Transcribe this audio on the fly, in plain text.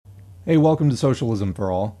Hey, welcome to Socialism for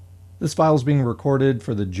All. This file is being recorded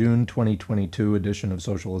for the June 2022 edition of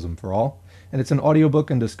Socialism for All, and it's an audiobook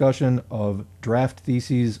and discussion of draft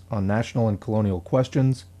theses on national and colonial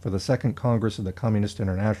questions for the Second Congress of the Communist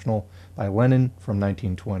International by Lenin from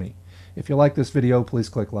 1920. If you like this video, please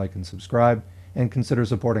click like and subscribe, and consider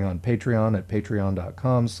supporting on Patreon at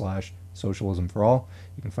patreon.com/socialismforall.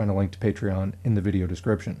 You can find a link to Patreon in the video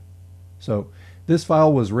description. So, this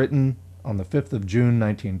file was written on the 5th of June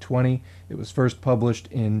 1920. It was first published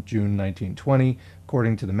in June 1920,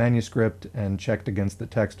 according to the manuscript, and checked against the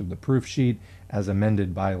text of the proof sheet as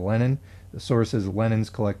amended by Lenin. The source is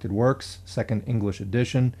Lenin's Collected Works, Second English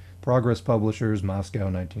Edition, Progress Publishers, Moscow,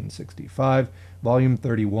 1965, Volume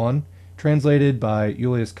 31, translated by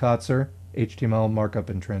Julius Kotzer, HTML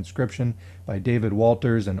markup and transcription by David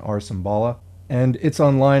Walters and R. Simbala, and it's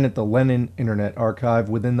online at the Lenin Internet Archive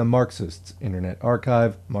within the Marxists Internet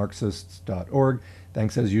Archive, marxists.org.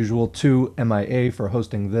 Thanks as usual to MIA for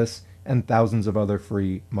hosting this and thousands of other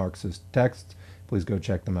free Marxist texts. Please go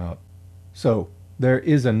check them out. So, there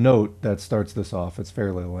is a note that starts this off. It's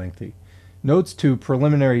fairly lengthy. Notes to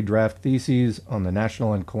preliminary draft theses on the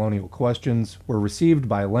national and colonial questions were received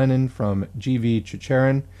by Lenin from G.V.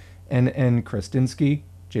 Chicherin, N.N. Krestinsky,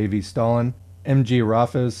 J.V. Stalin, M.G.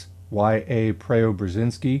 Rafis, Y.A.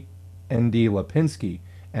 Preobrazhensky, N.D. Lipinski,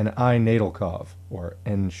 and I. Nadalkov, or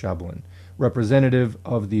N. Shablin, representative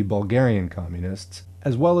of the Bulgarian communists,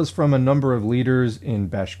 as well as from a number of leaders in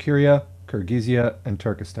Bashkiria, Kyrgyzia, and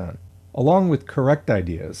Turkestan. Along with correct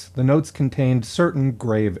ideas, the notes contained certain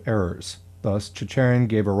grave errors. Thus, Chicherin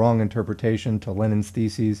gave a wrong interpretation to Lenin's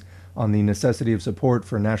theses on the necessity of support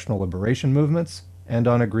for national liberation movements and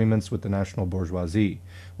on agreements with the national bourgeoisie,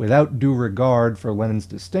 without due regard for Lenin's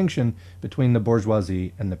distinction between the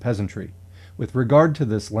bourgeoisie and the peasantry. With regard to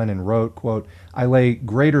this, Lenin wrote, quote, "I lay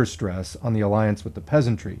greater stress on the alliance with the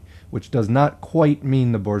peasantry, which does not quite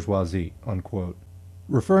mean the bourgeoisie," unquote.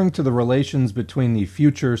 Referring to the relations between the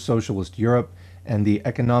future socialist Europe and the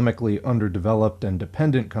economically underdeveloped and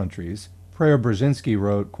dependent countries, Preobrazhensky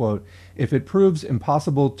wrote, quote, "If it proves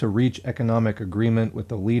impossible to reach economic agreement with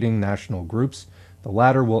the leading national groups, the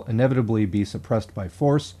latter will inevitably be suppressed by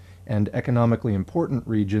force, and economically important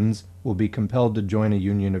regions will be compelled to join a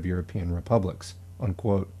union of European republics,"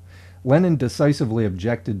 unquote. Lenin decisively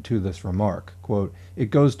objected to this remark. Quote,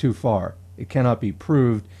 "It goes too far, it cannot be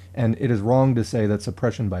proved, and it is wrong to say that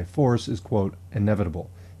suppression by force is, quote,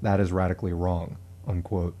 inevitable. That is radically wrong,"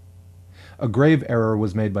 unquote. A grave error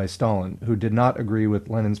was made by Stalin, who did not agree with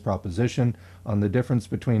Lenin's proposition on the difference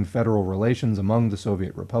between federal relations among the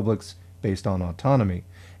Soviet republics based on autonomy,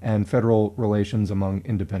 and federal relations among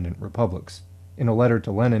independent republics. In a letter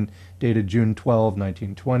to Lenin, dated June 12,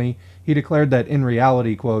 1920, he declared that in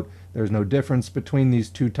reality, quote, "there is no difference between these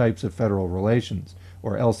two types of federal relations,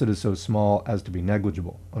 or else it is so small as to be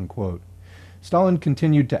negligible," unquote. Stalin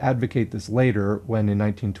continued to advocate this later when, in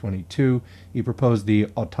 1922, he proposed the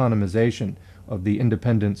autonomization of the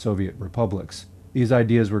independent Soviet republics. These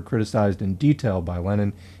ideas were criticized in detail by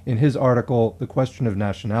Lenin in his article, The Question of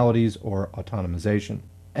Nationalities or Autonomization,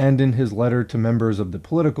 and in his letter to members of the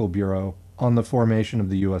Political Bureau on the formation of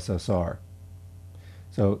the USSR.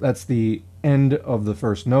 So that's the end of the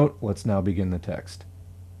first note. Let's now begin the text.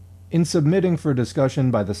 In submitting for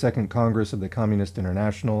discussion by the Second Congress of the Communist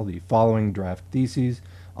International the following draft theses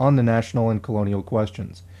on the national and colonial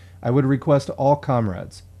questions, I would request all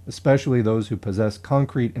comrades, especially those who possess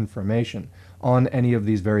concrete information on any of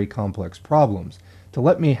these very complex problems, to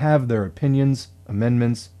let me have their opinions,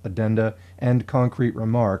 amendments, addenda, and concrete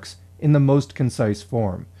remarks in the most concise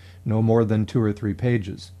form, no more than 2 or 3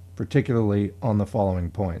 pages, particularly on the following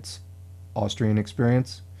points: Austrian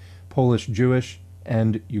experience, Polish Jewish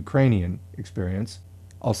and Ukrainian experience,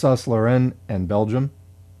 Alsace-Lorraine and Belgium,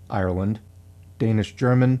 Ireland,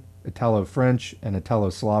 Danish-German, Italo-French and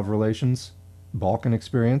Italo-Slav relations, Balkan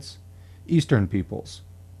experience, Eastern peoples,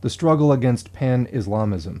 the struggle against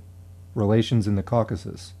pan-Islamism, relations in the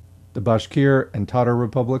Caucasus, the Bashkir and Tatar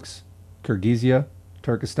republics, Kyrgyzia,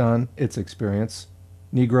 Turkestan, its experience,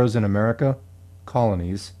 Negroes in America,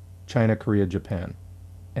 colonies, China, Korea, Japan,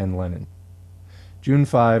 and Lenin. June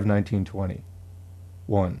 5, 1920.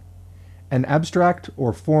 1. An abstract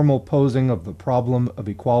or formal posing of the problem of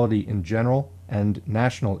equality in general and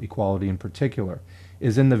national equality in particular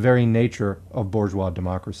is in the very nature of bourgeois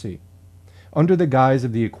democracy. Under the guise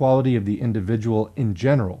of the equality of the individual in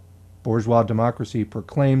general, bourgeois democracy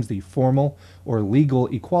proclaims the formal or legal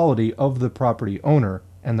equality of the property owner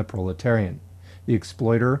and the proletarian, the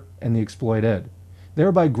exploiter and the exploited,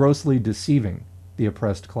 thereby grossly deceiving the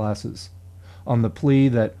oppressed classes. On the plea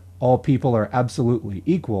that all people are absolutely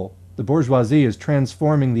equal, The bourgeoisie is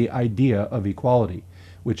transforming the idea of equality,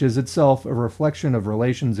 which is itself a reflection of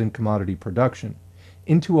relations in commodity production,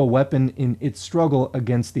 into a weapon in its struggle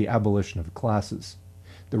against the abolition of classes.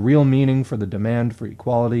 The real meaning for the demand for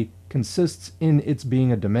equality consists in its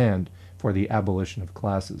being a demand for the abolition of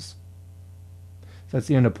classes. So that's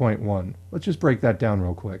the end of point one. Let's just break that down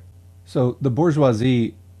real quick. So the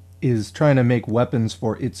bourgeoisie is trying to make weapons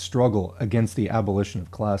for its struggle against the abolition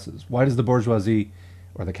of classes. Why does the bourgeoisie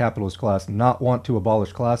or the capitalist class not want to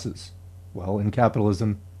abolish classes? Well, in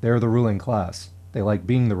capitalism, they're the ruling class. They like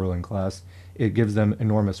being the ruling class. It gives them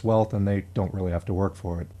enormous wealth and they don't really have to work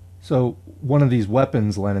for it. So one of these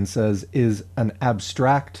weapons, Lenin says, is an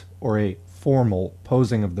abstract or a formal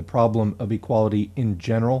posing of the problem of equality in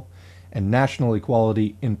general and national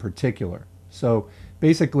equality in particular. So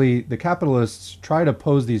basically, the capitalists try to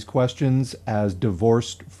pose these questions as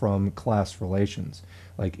divorced from class relations,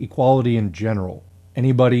 like equality in general.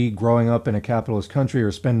 Anybody growing up in a capitalist country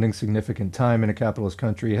or spending significant time in a capitalist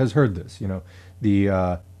country has heard this,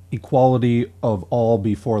 the equality of all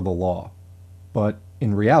before the law. But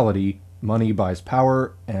in reality, money buys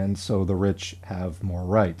power, and so the rich have more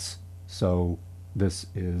rights. So this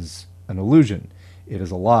is an illusion. It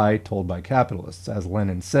is a lie told by capitalists. As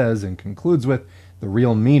Lenin says and concludes with, the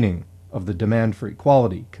real meaning of the demand for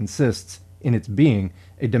equality consists in its being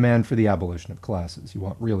a demand for the abolition of classes. You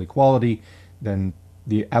want real equality, then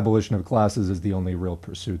the abolition of classes is the only real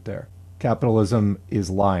pursuit there. Capitalism is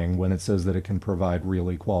lying when it says that it can provide real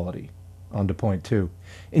equality. On to point two.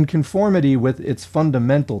 In conformity with its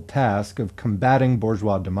fundamental task of combating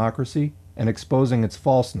bourgeois democracy and exposing its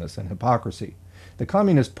falseness and hypocrisy, the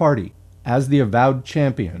Communist Party, as the avowed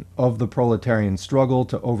champion of the proletarian struggle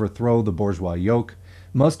to overthrow the bourgeois yoke,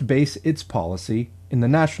 must base its policy in the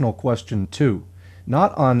national question too,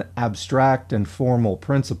 not on abstract and formal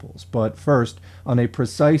principles, but first on a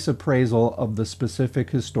precise appraisal of the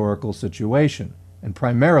specific historical situation, and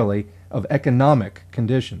primarily of economic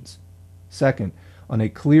conditions. Second, on a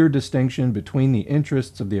clear distinction between the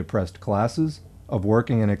interests of the oppressed classes, of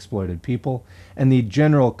working and exploited people, and the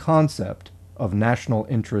general concept of national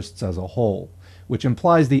interests as a whole, which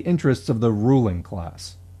implies the interests of the ruling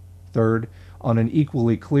class. Third, on an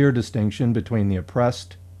equally clear distinction between the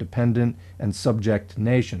oppressed, dependent, and subject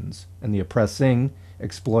nations, and the oppressing,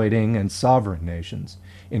 exploiting, and sovereign nations,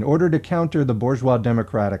 in order to counter the bourgeois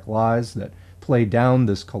democratic lies that play down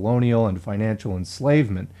this colonial and financial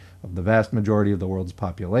enslavement of the vast majority of the world's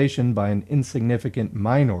population by an insignificant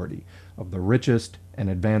minority of the richest and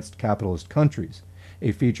advanced capitalist countries,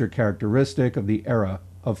 a feature characteristic of the era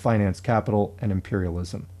of finance capital and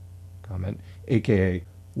imperialism. Comment, aka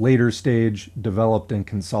later stage developed and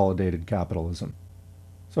consolidated capitalism.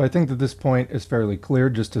 So I think that this point is fairly clear.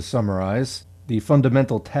 Just to summarize, the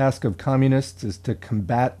fundamental task of communists is to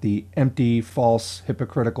combat the empty, false,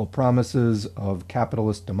 hypocritical promises of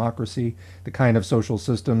capitalist democracy, the kind of social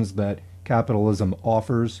systems that capitalism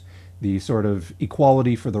offers, the sort of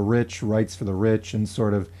equality for the rich, rights for the rich, and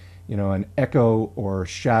sort of, an echo or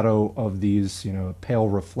shadow of these, a pale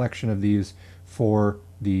reflection of these for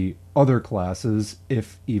the other classes,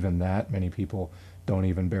 if even that. Many people don't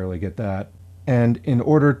even barely get that. And in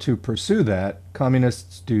order to pursue that,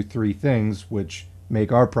 communists do three things which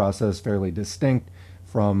make our process fairly distinct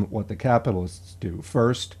from what the capitalists do.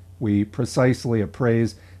 First, we precisely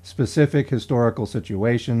appraise specific historical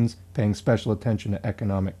situations, paying special attention to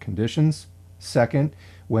economic conditions. Second,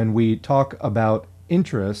 when we talk about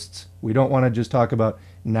interests, we don't want to just talk about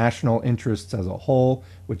national interests as a whole,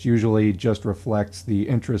 which usually just reflects the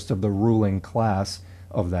interests of the ruling class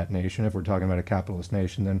of that nation. If we're talking about a capitalist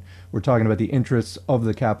nation, then we're talking about the interests of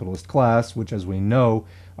the capitalist class, which, as we know,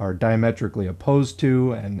 are diametrically opposed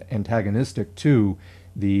to and antagonistic to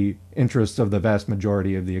the interests of the vast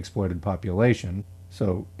majority of the exploited population.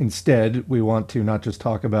 So instead, we want to not just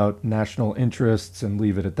talk about national interests and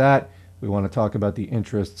leave it at that. We want to talk about the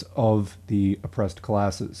interests of the oppressed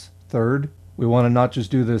classes. Third, we want to not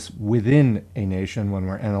just do this within a nation when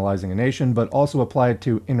we're analyzing a nation, but also apply it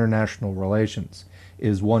to international relations.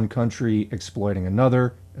 Is one country exploiting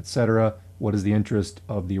another, etc.? What is the interest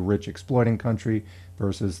of the rich exploiting country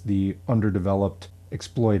versus the underdeveloped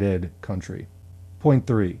exploited country? Point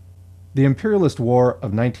 3. The imperialist war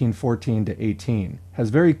of 1914 to 18 has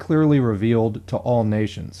very clearly revealed to all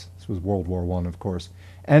nations, this was World War I, of course,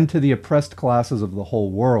 and to the oppressed classes of the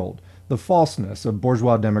whole world, the falseness of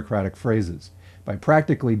bourgeois democratic phrases, by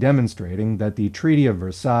practically demonstrating that the Treaty of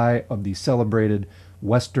Versailles of the celebrated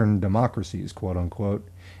Western democracies, quote unquote,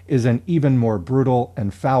 is an even more brutal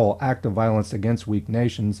and foul act of violence against weak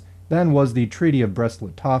nations than was the Treaty of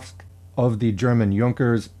Brest-Litovsk of the German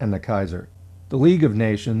Junkers and the Kaiser. The League of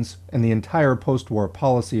Nations and the entire post-war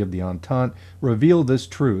policy of the Entente reveal this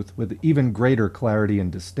truth with even greater clarity and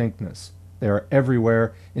distinctness. They are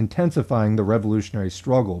everywhere intensifying the revolutionary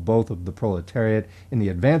struggle both of the proletariat in the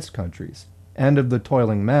advanced countries and of the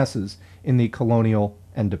toiling masses in the colonial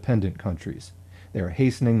and dependent countries. They are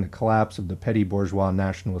hastening the collapse of the petty bourgeois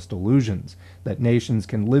nationalist illusions that nations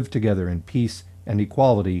can live together in peace and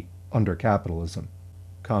equality under capitalism.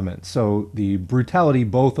 Comment. So the brutality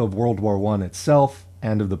both of World War I itself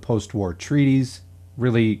and of the post-war treaties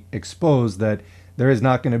really expose that there is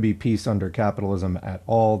not going to be peace under capitalism at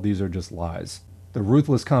all. These are just lies. The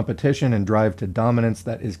ruthless competition and drive to dominance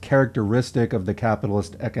that is characteristic of the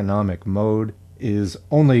capitalist economic mode is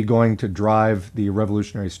only going to drive the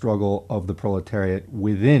revolutionary struggle of the proletariat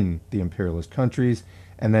within the imperialist countries,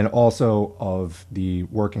 and then also of the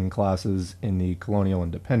working classes in the colonial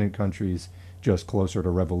and dependent countries just closer to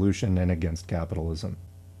revolution and against capitalism.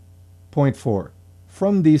 Point 4.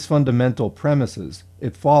 From these fundamental premises,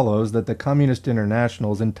 it follows that the Communist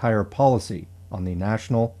International's entire policy on the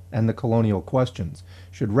national and the colonial questions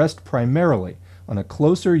should rest primarily on a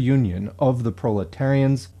closer union of the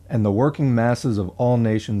proletarians and the working masses of all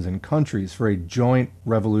nations and countries for a joint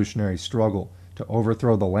revolutionary struggle to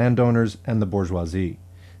overthrow the landowners and the bourgeoisie.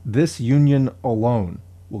 This union alone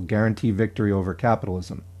will guarantee victory over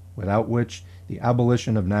capitalism, without which the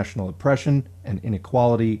abolition of national oppression and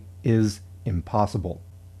inequality is impossible.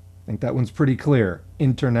 I think that one's pretty clear.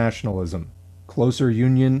 Internationalism. Closer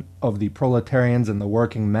union of the proletarians and the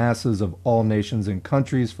working masses of all nations and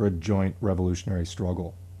countries for a joint revolutionary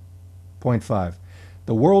struggle. Point 5.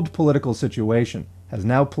 The world political situation has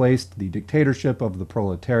now placed the dictatorship of the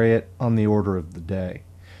proletariat on the order of the day.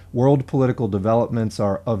 World political developments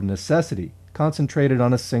are of necessity concentrated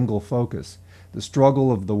on a single focus, the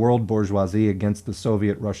struggle of the world bourgeoisie against the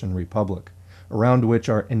Soviet Russian Republic, around which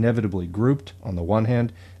are inevitably grouped, on the one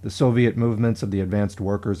hand, the Soviet movements of the advanced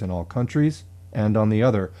workers in all countries, and on the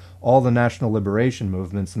other, all the national liberation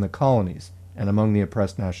movements in the colonies and among the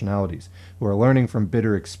oppressed nationalities, who are learning from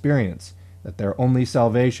bitter experience that their only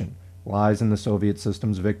salvation lies in the Soviet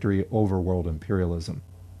system's victory over world imperialism.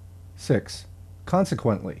 6.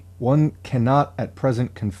 Consequently, one cannot at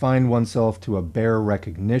present confine oneself to a bare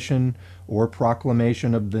recognition or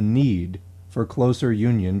proclamation of the need for closer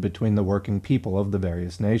union between the working people of the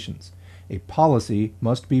various nations. A policy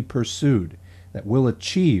must be pursued that will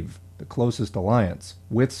achieve the closest alliance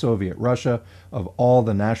with Soviet Russia of all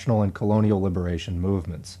the national and colonial liberation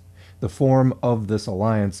movements. The form of this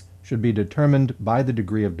alliance should be determined by the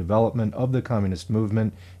degree of development of the communist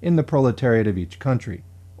movement in the proletariat of each country,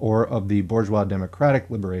 or of the bourgeois democratic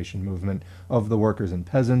liberation movement of the workers and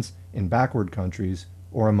peasants in backward countries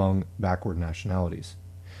or among backward nationalities.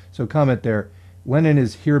 So comment there, Lenin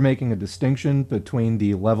is here making a distinction between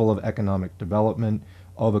the level of economic development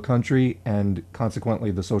of a country and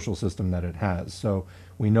consequently the social system that it has. So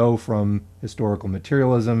we know from historical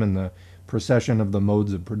materialism and the procession of the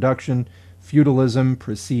modes of production, feudalism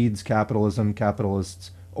precedes capitalism.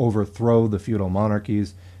 Capitalists overthrow the feudal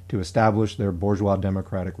monarchies to establish their bourgeois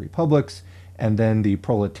democratic republics, and then the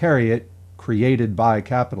proletariat, created by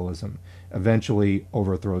capitalism, eventually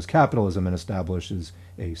overthrows capitalism and establishes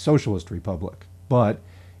a socialist republic. But,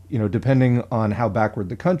 depending on how backward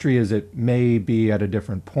the country is, it may be at a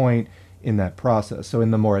different point in that process. So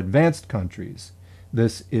in the more advanced countries,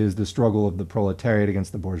 this is the struggle of the proletariat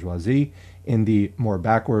against the bourgeoisie. In the more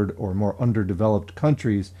backward or more underdeveloped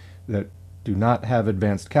countries that do not have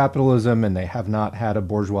advanced capitalism and they have not had a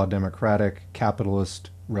bourgeois democratic capitalist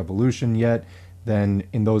revolution yet, then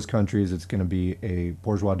in those countries it's going to be a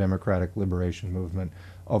bourgeois democratic liberation movement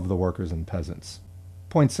of the workers and peasants.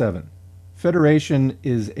 Point 7. Federation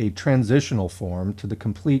is a transitional form to the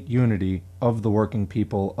complete unity of the working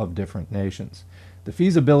people of different nations. The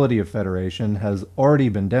feasibility of federation has already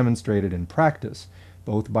been demonstrated in practice,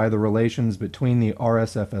 both by the relations between the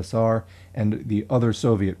RSFSR and the other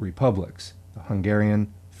Soviet republics, the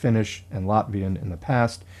Hungarian, Finnish, and Latvian in the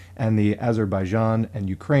past, and the Azerbaijan and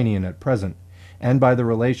Ukrainian at present, and by the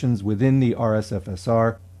relations within the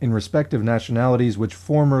RSFSR in respective nationalities which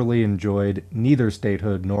formerly enjoyed neither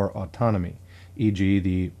statehood nor autonomy, e.g.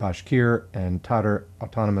 the Bashkir and Tatar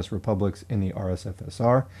autonomous republics in the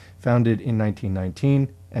RSFSR, founded in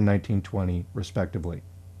 1919 and 1920 respectively.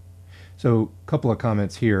 So a couple of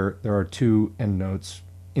comments here. There are two endnotes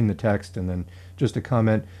in the text and then just a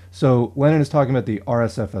comment. So Lenin is talking about the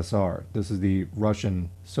RSFSR. This is the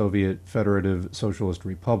Russian Soviet Federative Socialist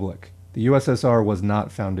Republic. The USSR was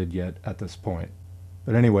not founded yet at this point.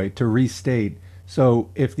 But anyway, to restate, So,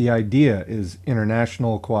 if the idea is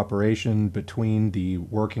international cooperation between the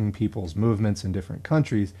working people's movements in different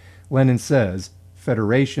countries, Lenin says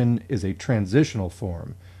federation is a transitional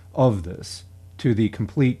form of this to the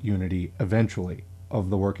complete unity, eventually, of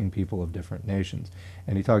the working people of different nations.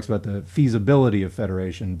 And he talks about the feasibility of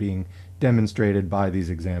federation being demonstrated by these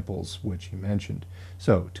examples which he mentioned.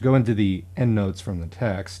 So, to go into the endnotes from the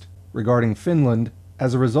text, regarding Finland,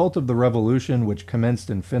 as a result of the revolution which commenced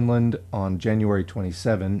in Finland on January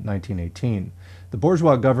 27, 1918, the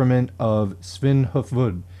bourgeois government of Sven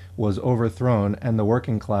Hufvud was overthrown and the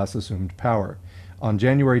working class assumed power. On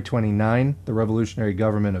January 29, the revolutionary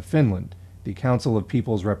government of Finland, the Council of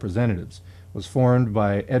People's Representatives, was formed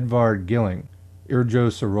by Edvard Gilling, Irjo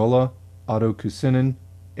Sorola, Otto Kusinen,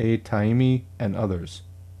 A. Taimi, and others.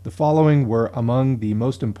 The following were among the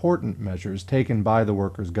most important measures taken by the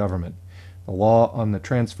workers' government: the law on the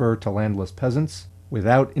transfer to landless peasants,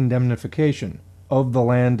 without indemnification, of the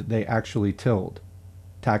land they actually tilled,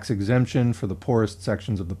 tax exemption for the poorest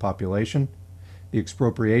sections of the population, the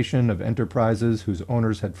expropriation of enterprises whose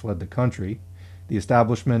owners had fled the country, the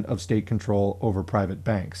establishment of state control over private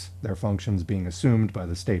banks, their functions being assumed by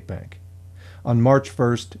the state bank. On March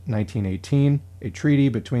 1st, 1918, a treaty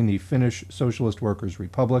between the Finnish Socialist Workers'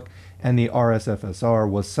 Republic and the RSFSR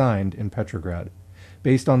was signed in Petrograd.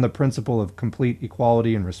 Based on the principle of complete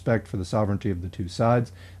equality and respect for the sovereignty of the two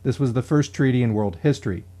sides, this was the first treaty in world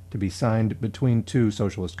history to be signed between two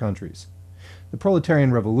socialist countries. The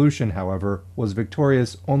proletarian revolution, however, was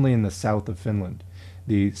victorious only in the south of Finland.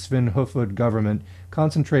 The Sven Hufvud government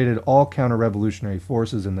concentrated all counter-revolutionary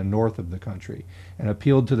forces in the north of the country and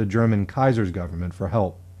appealed to the German Kaiser's government for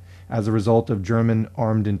help. As a result of German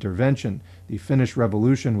armed intervention, the Finnish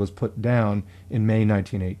Revolution was put down in May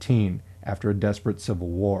 1918 after a desperate civil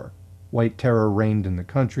war. White terror reigned in the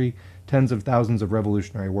country. Tens of thousands of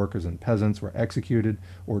revolutionary workers and peasants were executed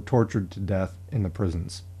or tortured to death in the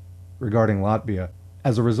prisons. Regarding Latvia,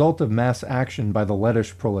 as a result of mass action by the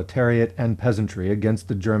Lettish proletariat and peasantry against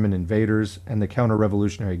the German invaders and the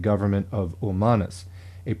counter-revolutionary government of Ulmanis,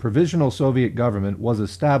 a provisional Soviet government was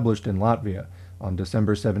established in Latvia on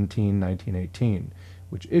December 17, 1918,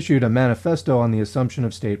 which issued a manifesto on the assumption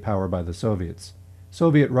of state power by the Soviets.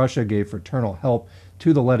 Soviet Russia gave fraternal help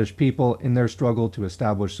to the Lettish people in their struggle to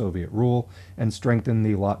establish Soviet rule and strengthen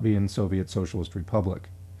the Latvian Soviet Socialist Republic.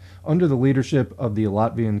 Under the leadership of the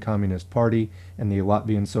Latvian Communist Party and the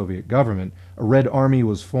Latvian Soviet government, a Red Army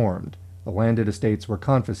was formed. The landed estates were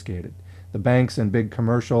confiscated. The banks and big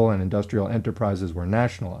commercial and industrial enterprises were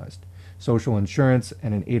nationalized. Social insurance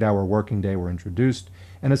and an 8-hour working day were introduced,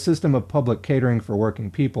 and a system of public catering for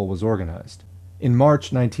working people was organized. In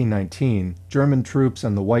March 1919, German troops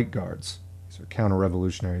and the White Guards, these are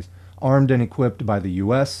counter-revolutionaries, armed and equipped by the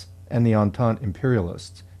U.S. and the Entente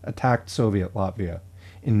imperialists, attacked Soviet Latvia.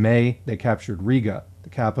 In May, they captured Riga, the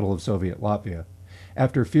capital of Soviet Latvia.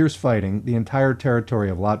 After fierce fighting, the entire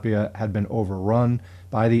territory of Latvia had been overrun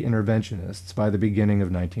by the interventionists by the beginning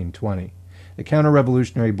of 1920. The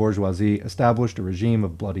counter-revolutionary bourgeoisie established a regime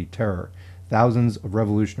of bloody terror, thousands of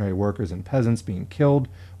revolutionary workers and peasants being killed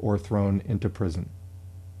or thrown into prison.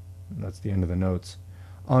 And that's the end of the notes.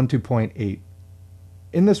 On to point 8.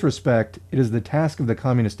 In this respect, it is the task of the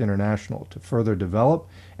Communist International to further develop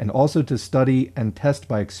and also to study and test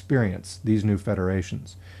by experience these new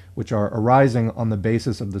federations, which are arising on the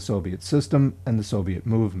basis of the Soviet system and the Soviet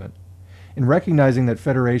movement. In recognizing that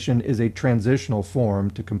federation is a transitional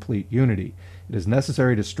form to complete unity, it is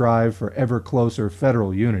necessary to strive for ever closer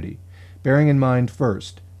federal unity, bearing in mind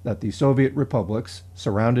first that the Soviet republics,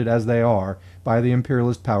 surrounded as they are by the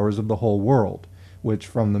imperialist powers of the whole world, which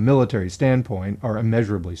from the military standpoint are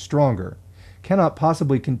immeasurably stronger, cannot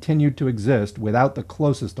possibly continue to exist without the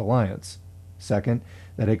closest alliance. Second,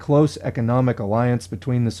 that a close economic alliance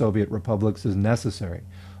between the Soviet republics is necessary.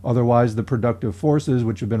 Otherwise, the productive forces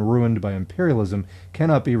which have been ruined by imperialism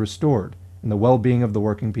cannot be restored, and the well-being of the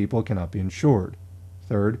working people cannot be ensured.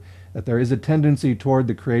 Third, that there is a tendency toward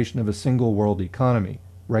the creation of a single world economy,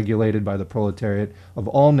 regulated by the proletariat of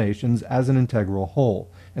all nations as an integral whole,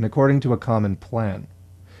 and according to a common plan.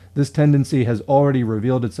 This tendency has already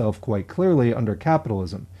revealed itself quite clearly under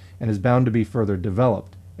capitalism, and is bound to be further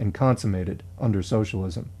developed and consummated under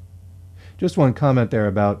socialism. Just one comment there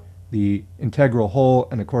about the integral whole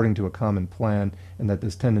and according to a common plan, and that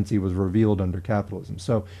this tendency was revealed under capitalism.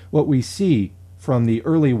 So what we see from the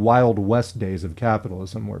early Wild West days of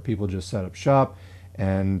capitalism, where people just set up shop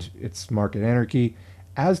and it's market anarchy,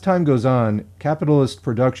 as time goes on, capitalist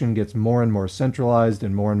production gets more and more centralized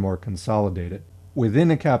and more consolidated.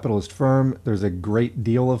 Within a capitalist firm, there's a great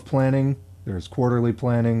deal of planning. There's quarterly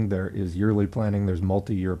planning, there is yearly planning, there's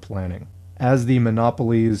multi-year planning. As the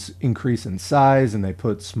monopolies increase in size and they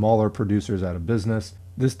put smaller producers out of business,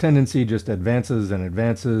 this tendency just advances and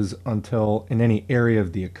advances until in any area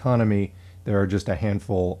of the economy there are just a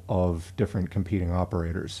handful of different competing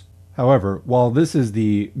operators. However, while this is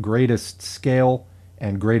the greatest scale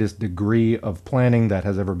and greatest degree of planning that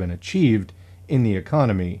has ever been achieved in the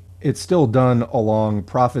economy, it's still done along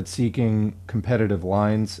profit-seeking competitive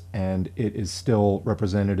lines, and it is still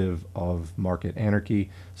representative of market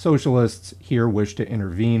anarchy. Socialists here wish to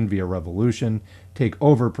intervene via revolution, take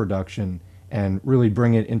over production, and really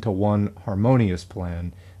bring it into one harmonious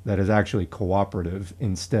plan that is actually cooperative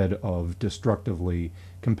instead of destructively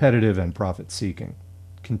competitive and profit-seeking.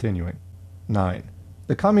 Continuing. 9.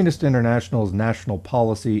 The Communist International's national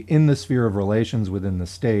policy in the sphere of relations within the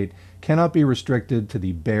state cannot be restricted to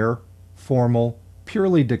the bare, formal,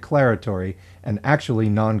 purely declaratory, and actually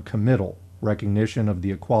non-committal recognition of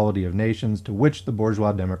the equality of nations to which the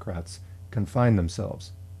bourgeois democrats confine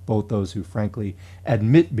themselves, both those who frankly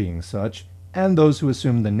admit being such and those who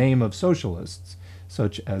assume the name of socialists,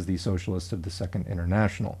 such as the Socialists of the Second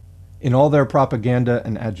International. In all their propaganda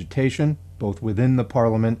and agitation, both within the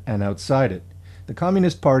parliament and outside it, the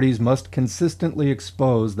communist parties must consistently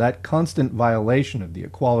expose that constant violation of the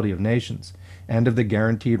equality of nations and of the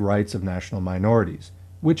guaranteed rights of national minorities,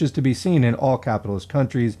 which is to be seen in all capitalist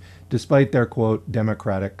countries despite their, quote,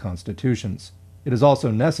 democratic constitutions. It is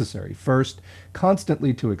also necessary, first,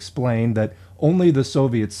 constantly to explain that only the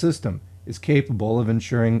Soviet system is capable of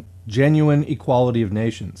ensuring genuine equality of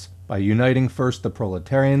nations by uniting first the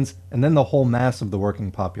proletarians and then the whole mass of the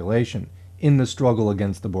working population in the struggle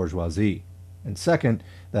against the bourgeoisie. And second,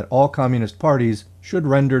 that all communist parties should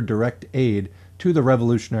render direct aid to the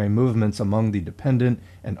revolutionary movements among the dependent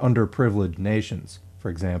and underprivileged nations, for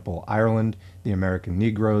example, Ireland, the American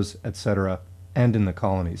Negroes, etc., and in the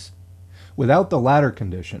colonies. Without the latter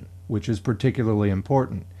condition, which is particularly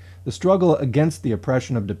important, the struggle against the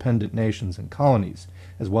oppression of dependent nations and colonies,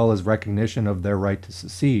 as well as recognition of their right to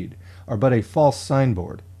secede, are but a false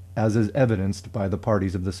signboard, as is evidenced by the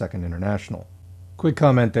parties of the Second International. Quick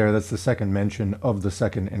comment there, that's the second mention of the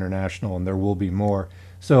Second International, and there will be more.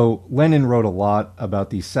 So Lenin wrote a lot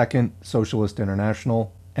about the Second Socialist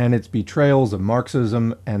International and its betrayals of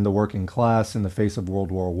Marxism and the working class in the face of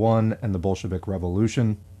World War I and the Bolshevik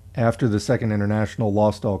Revolution. After the Second International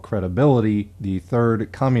lost all credibility, the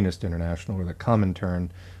Third Communist International, or the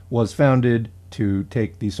Comintern, was founded to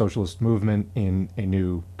take the socialist movement in a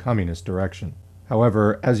new communist direction.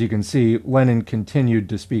 However, as you can see, Lenin continued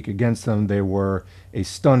to speak against them. They were a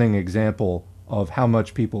stunning example of how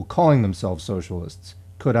much people calling themselves socialists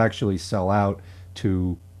could actually sell out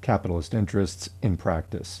to capitalist interests in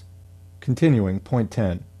practice. Continuing, point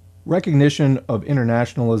 10. Recognition of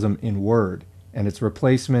internationalism in word and its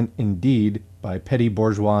replacement in deed by petty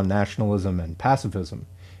bourgeois nationalism and pacifism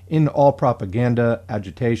in all propaganda,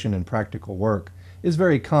 agitation, and practical work is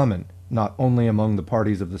very common, not only among the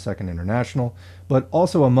parties of the Second International, but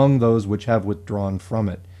also among those which have withdrawn from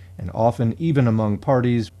it, and often even among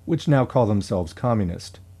parties which now call themselves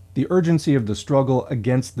communist. The urgency of the struggle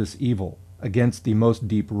against this evil, against the most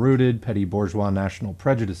deep-rooted petty bourgeois national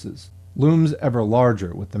prejudices, looms ever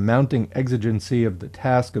larger with the mounting exigency of the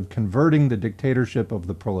task of converting the dictatorship of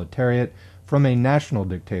the proletariat from a national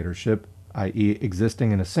dictatorship, i.e.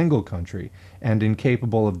 existing in a single country and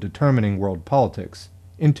incapable of determining world politics,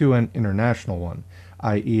 into an international one,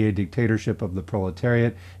 i.e. a dictatorship of the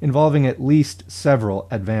proletariat involving at least several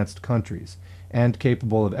advanced countries, and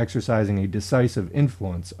capable of exercising a decisive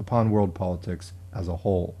influence upon world politics as a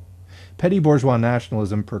whole. Petty bourgeois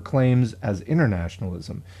nationalism proclaims as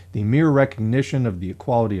internationalism the mere recognition of the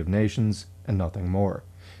equality of nations and nothing more.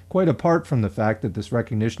 Quite apart from the fact that this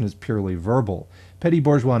recognition is purely verbal, petty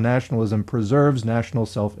bourgeois nationalism preserves national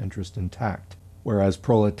self-interest intact, whereas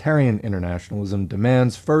proletarian internationalism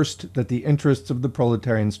demands first that the interests of the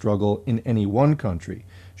proletarian struggle in any one country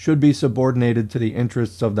should be subordinated to the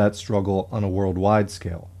interests of that struggle on a worldwide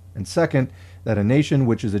scale, and second, that a nation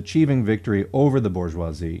which is achieving victory over the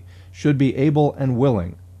bourgeoisie should be able and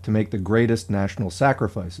willing to make the greatest national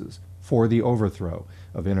sacrifices for the overthrow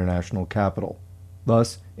of international capital.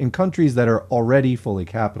 Thus, in countries that are already fully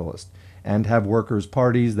capitalist and have workers'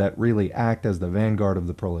 parties that really act as the vanguard of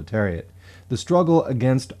the proletariat, the struggle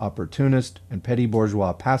against opportunist and petty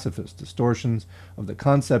bourgeois pacifist distortions of the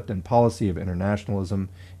concept and policy of internationalism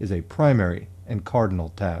is a primary and cardinal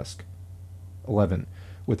task. 11.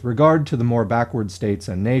 With regard to the more backward states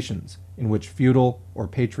and nations, in which feudal or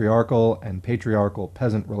patriarchal and patriarchal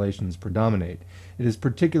peasant relations predominate, it is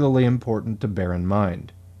particularly important to bear in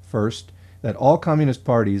mind, first, that all communist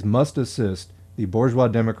parties must assist the bourgeois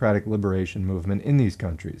democratic liberation movement in these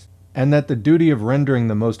countries, and that the duty of rendering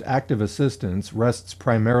the most active assistance rests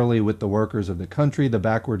primarily with the workers of the country the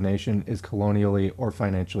backward nation is colonially or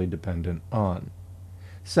financially dependent on.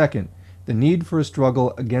 Second, the need for a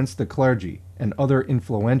struggle against the clergy and other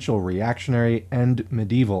influential reactionary and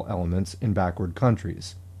medieval elements in backward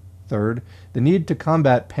countries. Third, the need to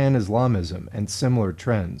combat pan-Islamism and similar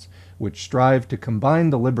trends, which strive to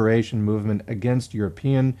combine the liberation movement against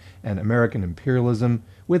European and American imperialism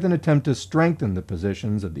with an attempt to strengthen the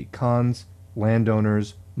positions of the khans,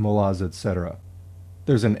 landowners, mullahs, etc.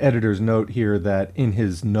 There's an editor's note here that in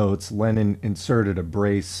his notes, Lenin inserted a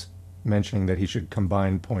brace mentioning that he should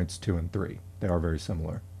combine points 2 and 3. They are very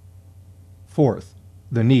similar. Fourth,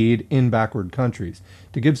 the need, in backward countries,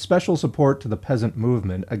 to give special support to the peasant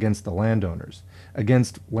movement against the landowners,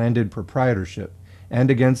 against landed proprietorship, and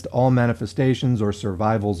against all manifestations or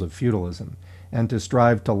survivals of feudalism, and to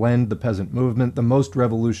strive to lend the peasant movement the most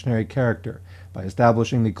revolutionary character by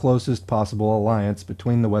establishing the closest possible alliance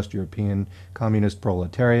between the West European communist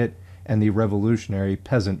proletariat and the revolutionary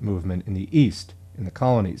peasant movement in the East, in the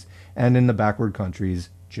colonies, and in the backward countries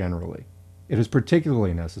generally. It is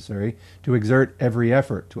particularly necessary to exert every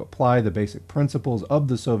effort to apply the basic principles of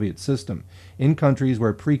the Soviet system in countries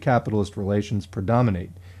where pre-capitalist relations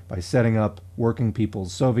predominate by setting up working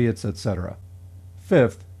people's Soviets, etc.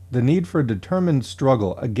 Fifth, the need for a determined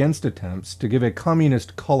struggle against attempts to give a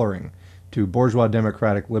communist coloring to bourgeois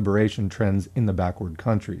democratic liberation trends in the backward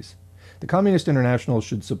countries. The Communist International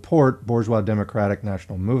should support bourgeois democratic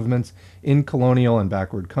national movements in colonial and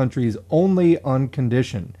backward countries only on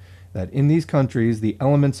condition that in these countries the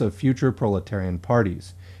elements of future proletarian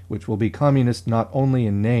parties, which will be communist not only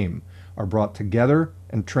in name, are brought together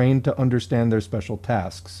and trained to understand their special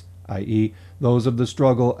tasks, i.e., those of the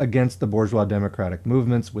struggle against the bourgeois democratic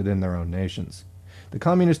movements within their own nations. The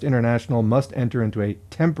Communist International must enter into a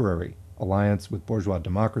temporary alliance with bourgeois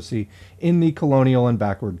democracy in the colonial and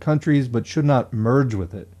backward countries, but should not merge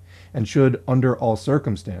with it, and should, under all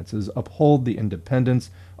circumstances, uphold the independence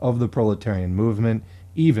of the proletarian movement,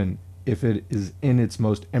 even if it is in its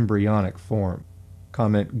most embryonic form.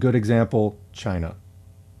 Comment, good example, China.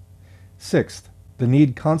 Sixth, the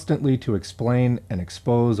need constantly to explain and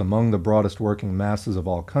expose among the broadest working masses of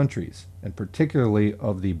all countries, and particularly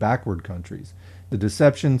of the backward countries, the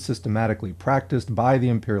deception systematically practiced by the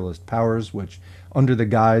imperialist powers which, under the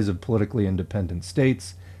guise of politically independent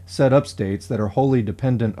states, set up states that are wholly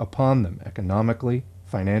dependent upon them economically,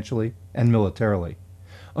 financially, and militarily.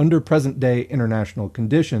 Under present-day international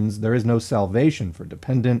conditions, there is no salvation for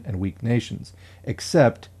dependent and weak nations,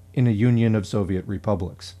 except in a union of Soviet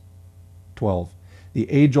republics. 12. The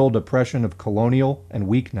age-old oppression of colonial and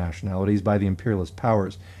weak nationalities by the imperialist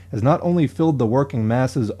powers has not only filled the working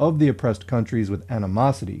masses of the oppressed countries with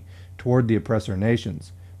animosity toward the oppressor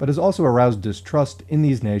nations, but has also aroused distrust in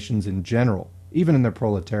these nations in general, even in their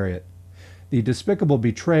proletariat. The despicable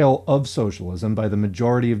betrayal of socialism by the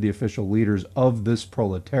majority of the official leaders of this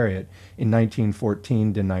proletariat in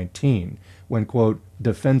 1914-19, when, quote,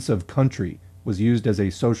 defense of country was used as a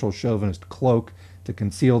social chauvinist cloak to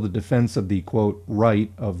conceal the defense of the, quote,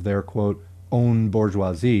 right of their, quote, own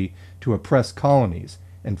bourgeoisie to oppress colonies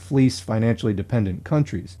and fleece financially dependent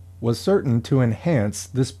countries, was certain to enhance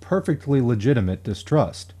this perfectly legitimate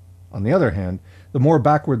distrust. On the other hand, the more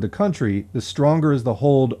backward the country, the stronger is the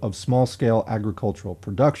hold of small-scale agricultural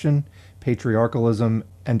production, patriarchalism,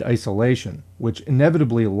 and isolation, which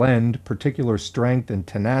inevitably lend particular strength and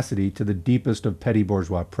tenacity to the deepest of petty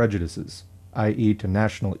bourgeois prejudices, i.e. to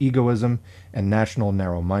national egoism and national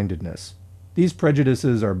narrow-mindedness. These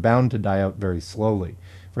prejudices are bound to die out very slowly,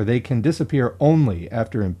 for they can disappear only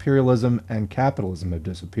after imperialism and capitalism have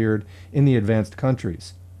disappeared in the advanced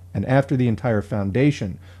countries, and after the entire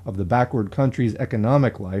foundation of the backward country's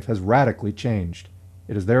economic life has radically changed.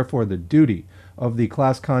 It is therefore the duty of the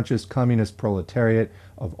class-conscious communist proletariat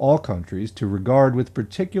of all countries to regard with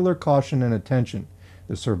particular caution and attention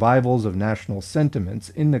the survivals of national sentiments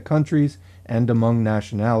in the countries and among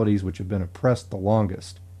nationalities which have been oppressed the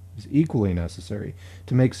longest. It is equally necessary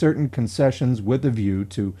to make certain concessions with a view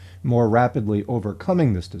to more rapidly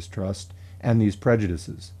overcoming this distrust and these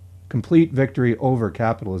prejudices. Complete victory over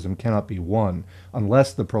capitalism cannot be won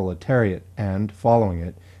unless the proletariat and, following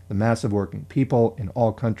it, the mass of working people in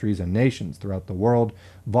all countries and nations throughout the world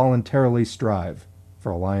voluntarily strive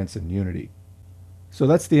for alliance and unity. So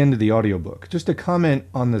that's the end of the audiobook. Just to comment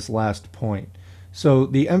on this last point. So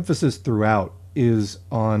the emphasis throughout is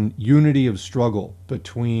on unity of struggle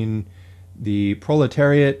between the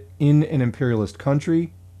proletariat in an imperialist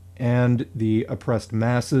country and the oppressed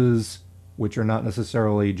masses, which are not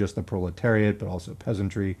necessarily just the proletariat, but also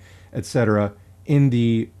peasantry, etc., in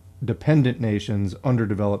the dependent nations,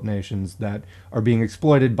 underdeveloped nations that are being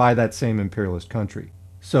exploited by that same imperialist country.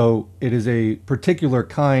 So it is a particular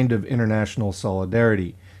kind of international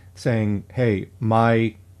solidarity, saying, hey,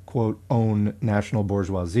 my quote own national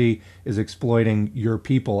bourgeoisie is exploiting your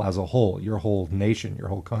people as a whole, your whole nation, your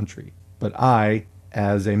whole country. But I,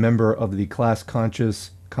 as a member of the class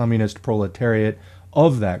conscious communist proletariat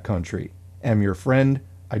of that country, am your friend.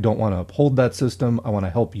 I don't want to uphold that system. I want to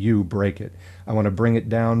help you break it. I want to bring it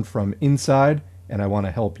down from inside, and I want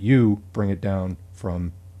to help you bring it down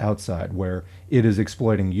from outside, where it is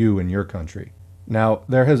exploiting you in your country. Now,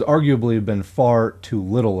 there has arguably been far too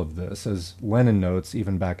little of this. As Lenin notes,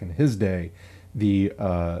 even back in his day, the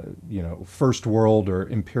first world or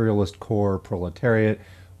imperialist core proletariat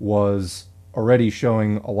was already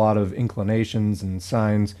showing a lot of inclinations and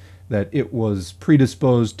signs that it was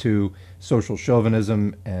predisposed to social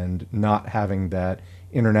chauvinism and not having that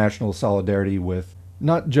international solidarity with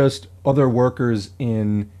not just other workers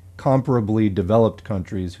in comparably developed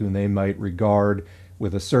countries whom they might regard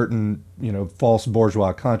with a certain, false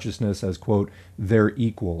bourgeois consciousness as, quote, their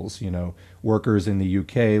equals, workers in the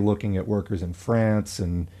UK looking at workers in France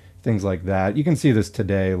and things like that. You can see this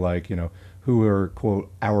today, like, who are,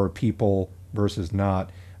 quote, our people versus not.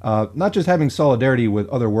 Not just having solidarity with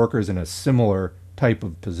other workers in a similar type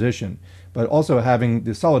of position, but also having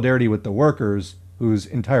the solidarity with the workers whose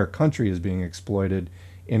entire country is being exploited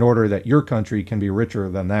in order that your country can be richer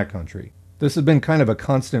than that country. This has been kind of a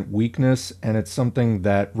constant weakness, and it's something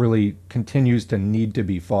that really continues to need to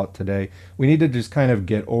be fought today. We need to just kind of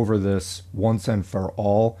get over this once and for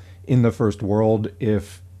all in the first world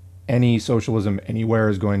if any socialism anywhere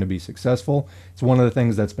is going to be successful. It's one of the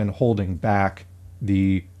things that's been holding back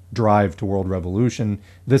the drive to world revolution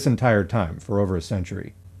this entire time for over a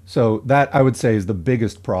century. So that, I would say, is the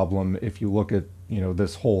biggest problem if you look at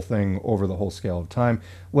this whole thing over the whole scale of time.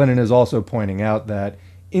 Lenin is also pointing out that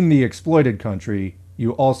in the exploited country,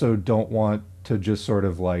 you also don't want to just sort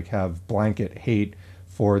of like have blanket hate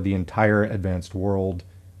for the entire advanced world,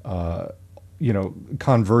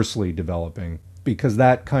 conversely developing, because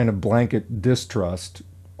that kind of blanket distrust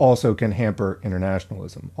also can hamper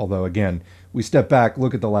internationalism. Although, again, we step back,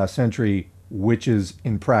 look at the last century, which is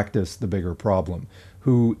in practice the bigger problem.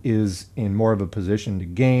 Who is in more of a position to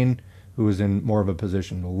gain? Who is in more of a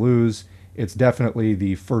position to lose? It's definitely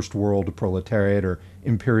the first world proletariat or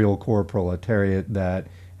imperial core proletariat that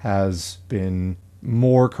has been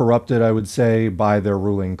more corrupted, I would say, by their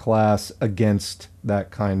ruling class against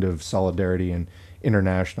that kind of solidarity and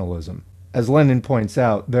internationalism. As Lenin points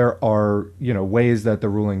out, there are, ways that the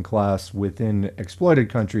ruling class within exploited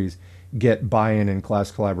countries get buy-in and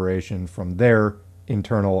class collaboration from their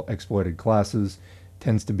internal exploited classes.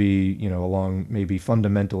 Tends to be, along maybe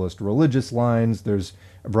fundamentalist religious lines. There's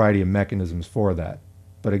a variety of mechanisms for that.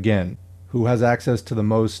 But again, who has access to the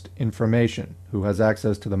most information? Who has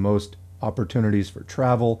access to the most opportunities for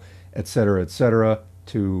travel, et cetera,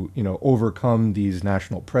 to, overcome these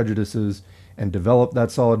national prejudices and develop that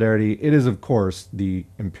solidarity? It is, of course, the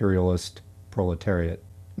imperialist proletariat.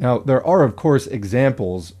 Now, there are, of course,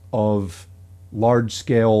 examples of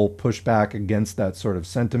large-scale pushback against that sort of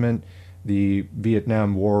sentiment. The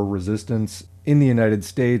Vietnam War resistance in the United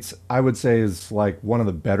States, I would say, is like one of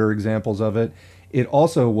the better examples of it. It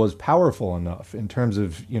also was powerful enough in terms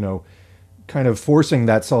of, kind of forcing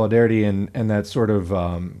that solidarity and that sort of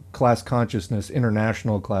class consciousness,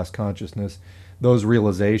 international class consciousness, those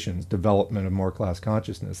realizations, development of more class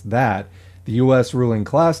consciousness, that the U.S. ruling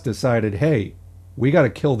class decided, hey, we got to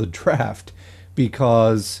kill the draft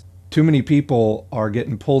because too many people are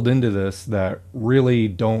getting pulled into this that really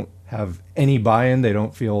don't have any buy-in. They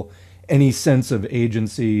don't feel any sense of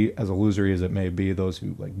agency, as illusory as it may be, those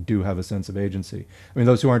who do have a sense of agency. I mean,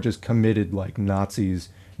 those who aren't just committed like Nazis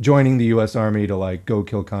joining the U.S. Army to go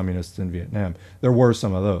kill communists in Vietnam. There were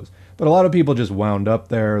some of those. But a lot of people just wound up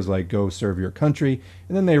there as go serve your country.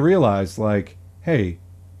 And then they realized hey,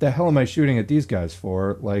 the hell am I shooting at these guys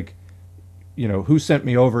for? Who sent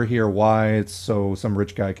me over here? Why? It's so some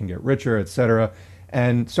rich guy can get richer, etc.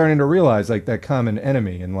 And starting to realize that common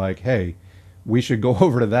enemy and hey, we should go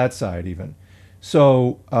over to that side even.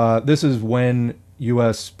 So this is when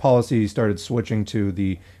U.S. policy started switching to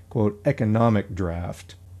the, quote, economic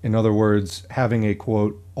draft. In other words, having a,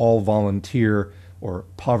 quote, all volunteer or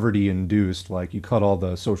poverty induced, you cut all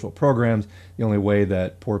the social programs. The only way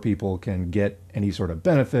that poor people can get any sort of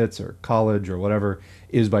benefits or college or whatever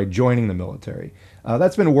is by joining the military.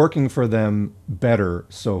 That's been working for them better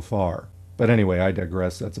so far. But anyway, I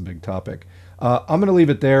digress. That's a big topic. I'm going to leave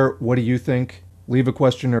it there. What do you think? Leave a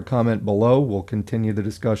question or comment below. We'll continue the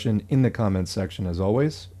discussion in the comments section as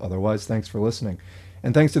always. Otherwise, thanks for listening.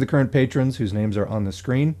 And thanks to the current patrons whose names are on the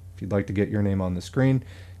screen. If you'd like to get your name on the screen,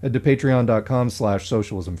 head to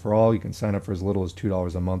patreon.com/socialismforall. You can sign up for as little as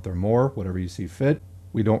 $2 a month or more, whatever you see fit.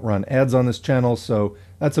 We don't run ads on this channel, so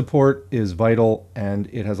that support is vital, and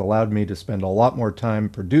it has allowed me to spend a lot more time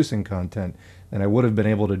producing content than I would have been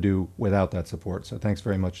able to do without that support. So thanks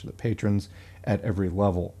very much to the patrons at every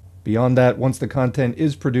level. Beyond that, once the content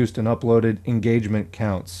is produced and uploaded, engagement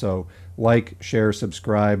counts. So like, share,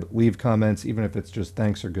 subscribe, leave comments, even if it's just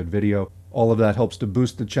thanks or good video. All of that helps to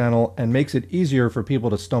boost the channel and makes it easier for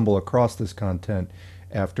people to stumble across this content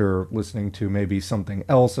after listening to maybe something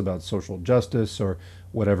else about social justice or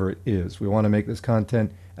whatever it is. We want to make this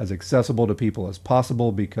content as accessible to people as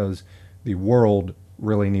possible because the world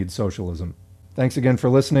really needs socialism. Thanks again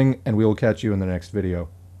for listening, and we will catch you in the next video.